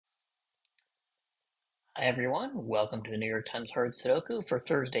Hi everyone, welcome to the New York Times Hard Sudoku for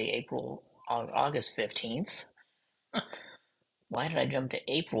Thursday, August 15th. Why did I jump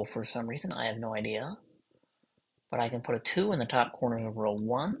to April for some reason? I have no idea. But I can put a 2 in the top corner of row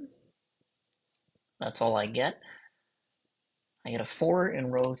 1. That's all I get. I get a 4 in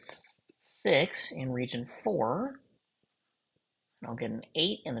row 6 in region 4. And I'll get an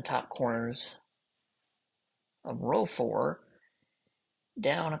 8 in the top corners of row 4.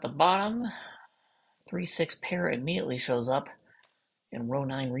 Down at the bottom, 3-6 pair immediately shows up in row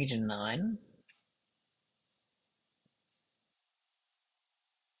 9, region 9.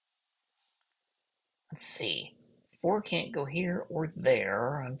 Let's see. 4 can't go here or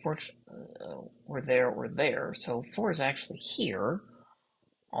there, unfortunately, or there or there. So 4 is actually here,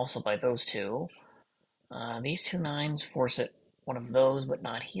 also by those two. These two nines force it one of those, but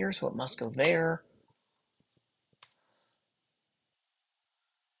not here, so it must go there.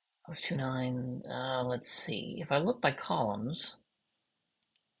 Those two nine. Let's see. If I look by columns,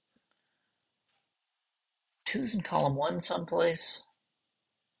 2's in column 1 someplace.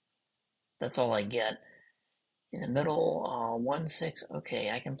 That's all I get. In the middle, 1, 6. Okay,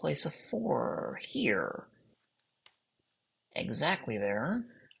 I can place a 4 here. Exactly there.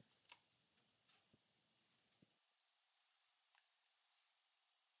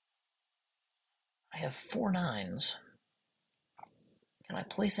 I have 4 nines. Can I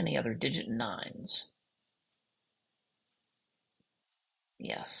place any other digit nines?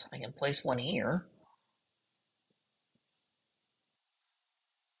 Yes, I can place one here.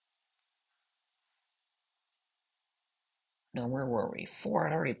 No, where were we? 4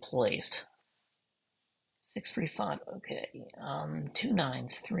 I'd already placed. 6, 3, 5. Okay. 2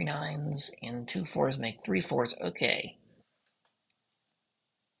 nines, 3 nines, and 2 fours make 3 fours. Okay.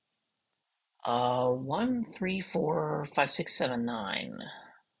 1, 3, 4, 5, 6, 7, 9.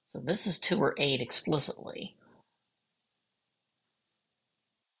 So this is 2 or 8 explicitly.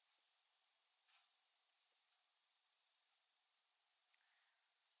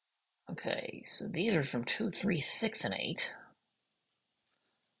 Okay, so these are from 2, 3, 6, and 8.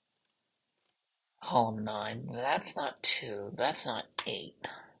 Column 9. That's not 2. That's not 8.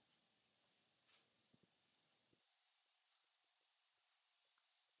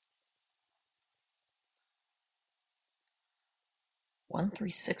 1, 3,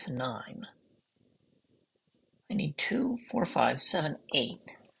 6, 9. I need 2, 4, 5, 7, 8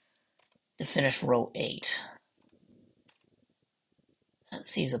 to finish row 8. That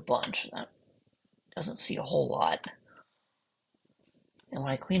sees a bunch. That doesn't see a whole lot. And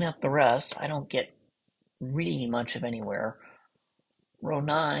when I clean up the rest, I don't get really much of anywhere. Row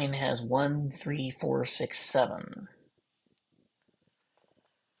 9 has 1, 3, 4, 6, 7.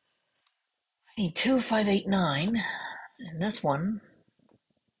 I need 2, 5, 8, 9. And this one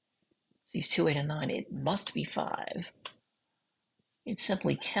sees 2, 8, and 9. It must be 5. It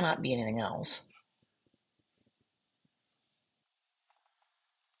simply cannot be anything else.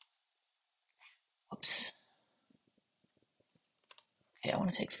 Oops. Okay, I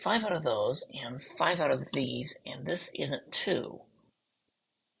want to take 5 out of those and 5 out of these, and this isn't 2.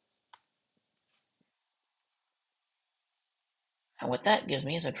 And what that gives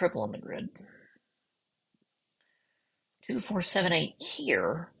me is a triple in the grid. 2, 4, 7, 8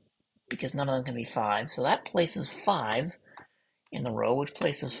 here, because none of them can be 5. So that places 5 in the row, which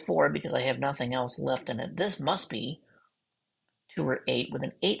places 4 because I have nothing else left in it. This must be 2 or 8 with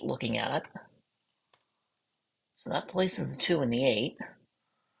an 8 looking at it. So that places the 2 in the 8.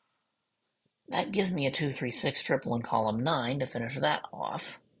 That gives me a 2, 3, 6 triple in column 9 to finish that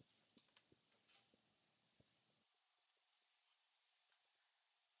off.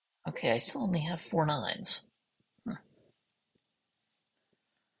 Okay, I still only have 4 nines.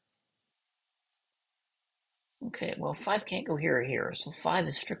 Okay, well, 5 can't go here or here, so 5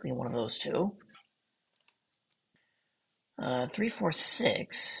 is strictly one of those two. 3, 4,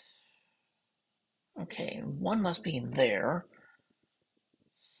 6. Okay, 1 must be there,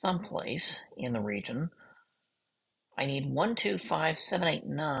 someplace in the region. I need 1, 2, 5, 7, 8,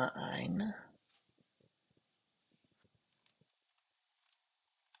 9.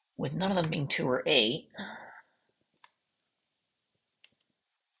 With none of them being 2 or 8.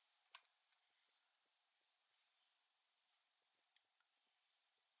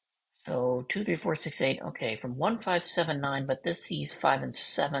 So 2, 3, 4, 6, 8. Okay, from 1, 5, 7, 9, but this sees 5 and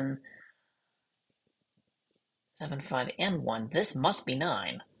 7. 7, 5, and 1. This must be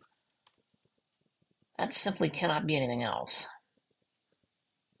 9. That simply cannot be anything else.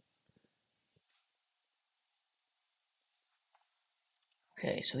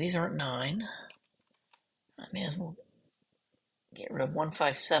 Okay, so these aren't 9. I may as well get rid of 1,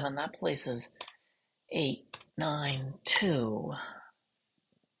 5, 7. That places 8, 9, 2.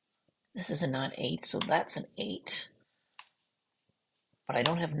 This is a not 8, so that's an 8. But I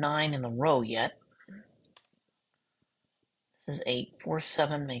don't have 9 in the row yet. This is 8. 4,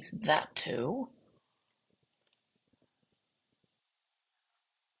 7 makes that 2.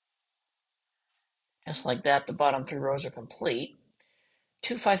 Just like that, the bottom 3 rows are complete.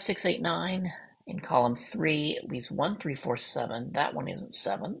 2, 5, 6, 8, 9. In column 3, it leaves 1, 3, 4, 7. That one isn't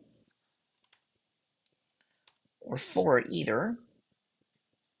 7. Or 4 either.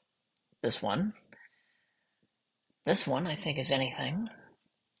 This one. This one, I think, is anything.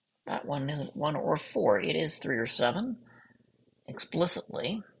 That one isn't 1 or 4. It is 3 or 7.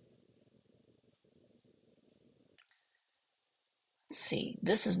 Explicitly. Let's see.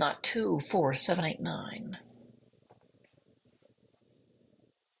 This is not 2, 4, 7, 8, 9.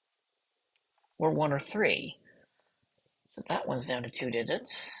 Or 1 or 3. So that one's down to 2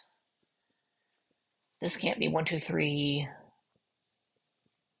 digits. This can't be 1, 2, 3,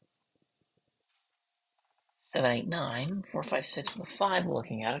 7, 8, 9. 4, 5, 6 with a 5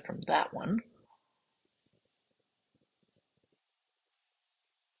 looking at it from that one.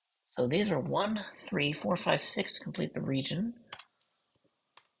 So these are 1, 3, 4, 5, 6 to complete the region.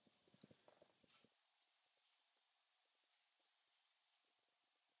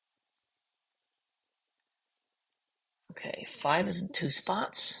 Okay, 5 is in 2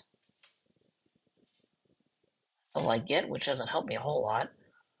 spots. That's all I get, which doesn't help me a whole lot.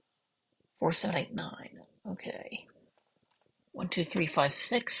 4, 7, 8, 9. Okay. 1, 2, 3, 5,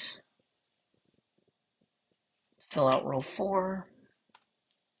 6. Fill out row 4.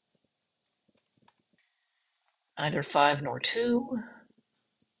 Neither 5 nor 2.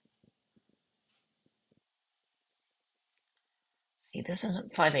 See, this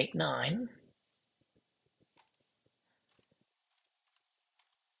isn't 5, 8, 9.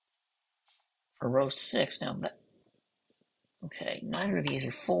 For row 6, now that. Okay, neither of these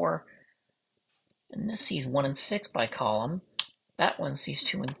are 4. And this sees 1 and 6 by column. That one sees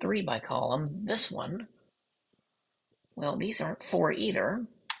 2 and 3 by column. This one, well, these aren't 4 either.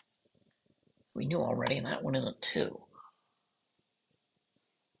 We knew already, and that one isn't 2.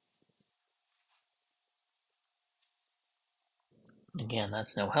 Again,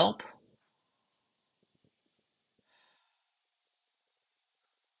 that's no help.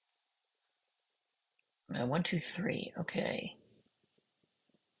 Now, 1, 2, 3. Okay.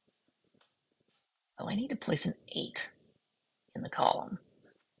 Well, I need to place an 8 in the column.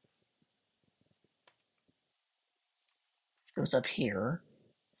 It goes up here,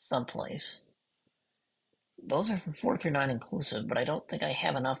 someplace. Those are from 4 through 9 inclusive, but I don't think I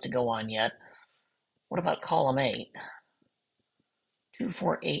have enough to go on yet. What about column 8? 2,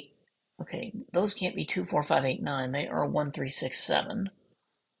 4, 8. Okay, those can't be 2, 4, 5, 8, 9. They are 1, 3, 6, 7.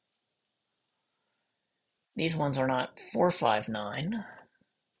 These ones are not 4, 5, 9.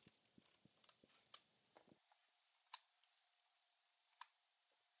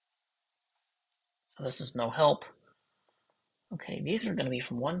 So this is no help. Okay, these are going to be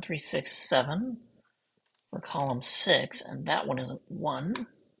from 1, 3, 6, 7 for column 6, and that one isn't 1.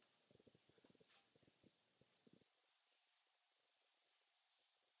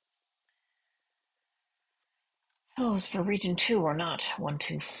 Those for region 2 are not 1,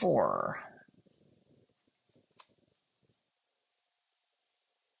 2, 4.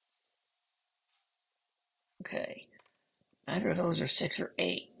 Okay, neither of those are 6 or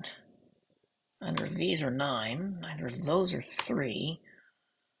 8. Neither of these are 9. Neither of those are 3.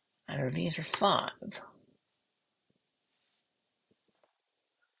 Neither of these are 5.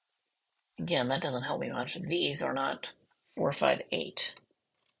 Again, that doesn't help me much. These are not 4, 5, 8.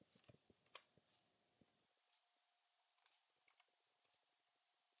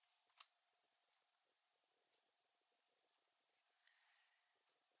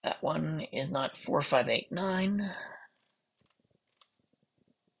 That one is not 4, 5, 8, 9.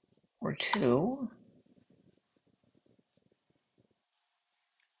 Or 2.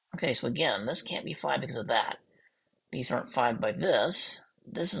 Okay, so again, this can't be 5 because of that. These aren't 5 by this.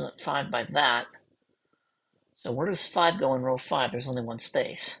 This isn't 5 by that. So where does 5 go in row 5? There's only one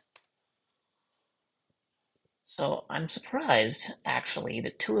space. So I'm surprised, actually,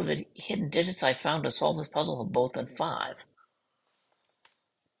 that 2 of the hidden digits I found to solve this puzzle have both been 5.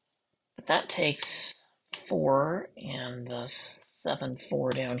 But that takes 4 and the 7, 4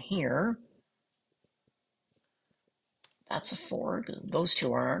 down here. That's a 4, because those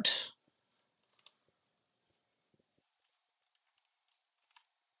two aren't.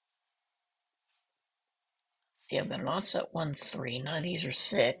 See, I've got an offset 1, 3. None of these are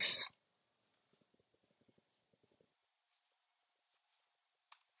 6.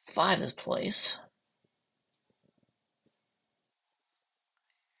 5 is placed.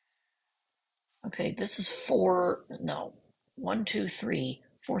 Okay, this is four, no, one, two, three,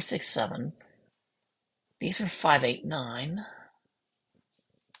 four, six, seven. These are 5, 8, 9.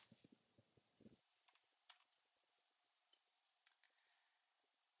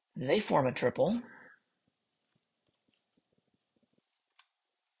 They form a triple.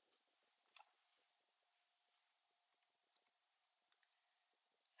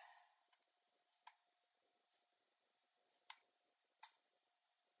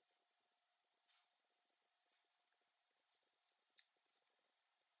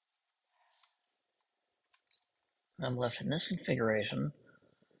 I'm left in this configuration.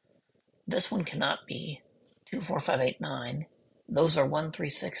 This one cannot be 2, 4, 5, 8, 9. Those are 1, 3,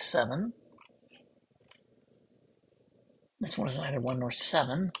 6, 7. This one is neither 1 nor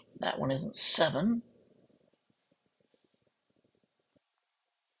 7. That one isn't 7.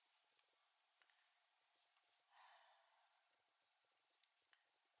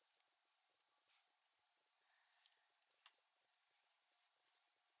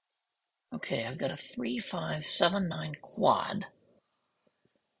 Okay, I've got a 3, 5, 7, 9 quad.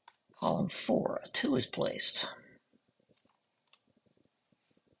 Column 4, a 2 is placed.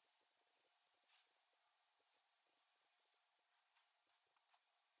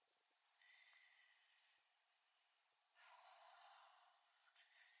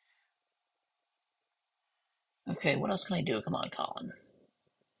 Okay, what else can I do? Come on, Colin.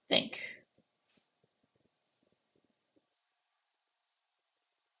 Think.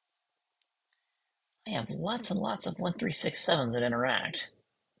 I have lots and lots of 1, 3, 6, 7s that interact.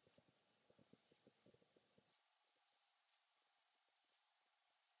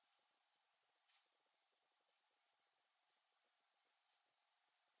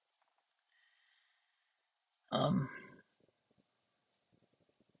 Um,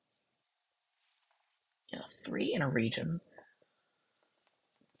 yeah, 3 in a region.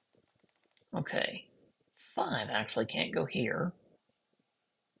 Okay. 5 actually can't go here.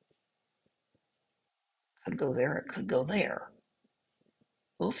 Could go there, it could go there.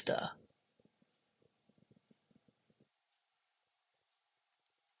 Oofta.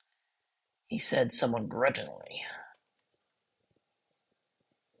 He said somewhat grudgingly.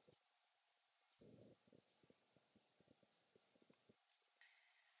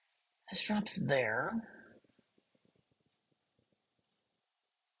 This drops there.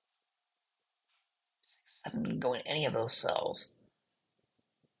 7 can go in any of those cells.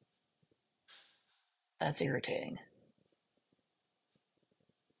 That's irritating.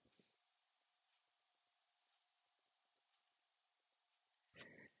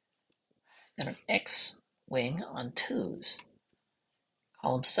 Got an X wing on 2s.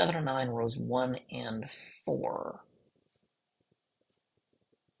 Column 7 and 9, rows 1 and 4.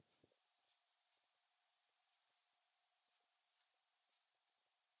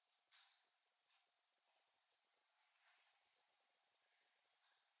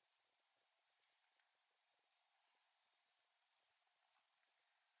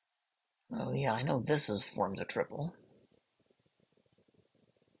 Oh yeah, I know this is forms a triple.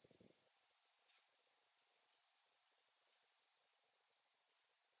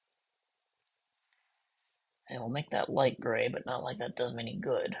 I will make that light gray, but not like that does me any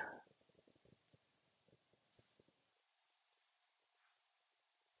good.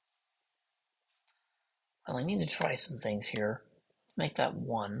 Well, I need to try some things here. Make that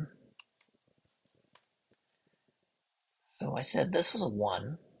 1. So I said this was a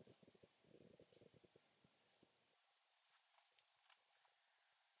 1.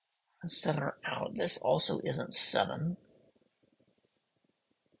 7 are out. This also isn't 7.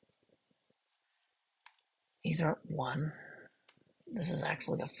 These aren't 1. This is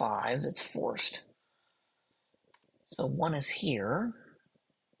actually a 5 that's forced. So 1 is here.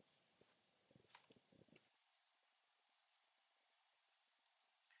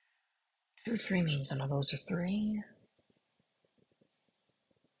 2, 3 means none of those are 3.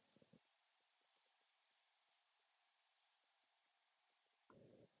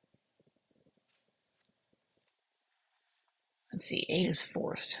 Let's see, 8 is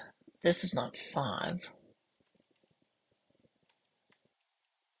forced. This is not 5.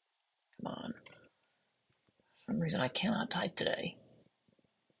 Come on. For some reason I cannot type today.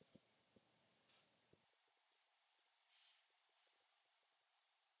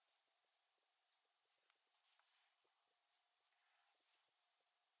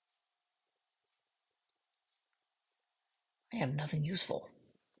 I have nothing useful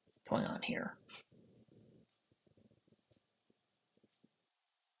going on here.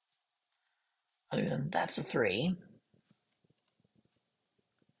 Other than that's a 3.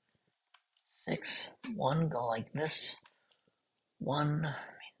 6, 1, go like this. 1,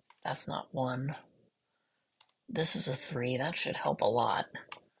 That's not 1. This is a 3. That should help a lot.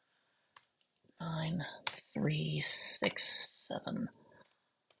 9, 3, 6, 7,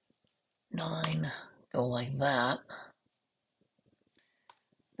 9. Go like that.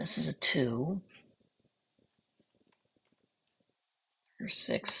 This is a 2. Or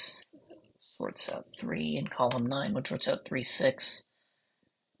 6 sorts out 3 in column 9, which sorts out 3, 6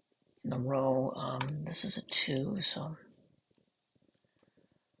 in the row. This is a 2, so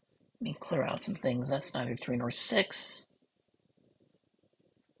let me clear out some things. That's neither 3 nor 6.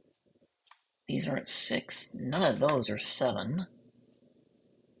 These aren't 6. None of those are 7.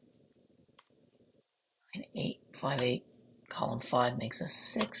 9, 8, 5, 8. Column 5 makes a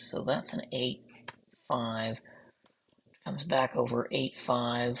 6, so that's an 8, 5. Comes back over 8,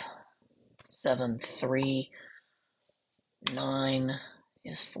 5, 7, 3. 9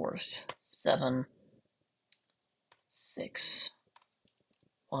 is forced. 7, 6.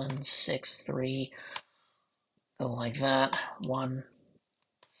 1, 6, 3. Go like that. 1,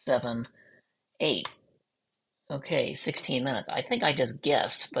 7, 8. Okay, 16 minutes. I think I just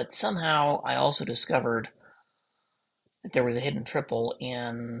guessed, but somehow I also discovered that there was a hidden triple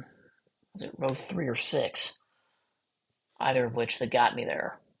in, was it row 3 or 6? Either of which that got me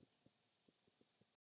there.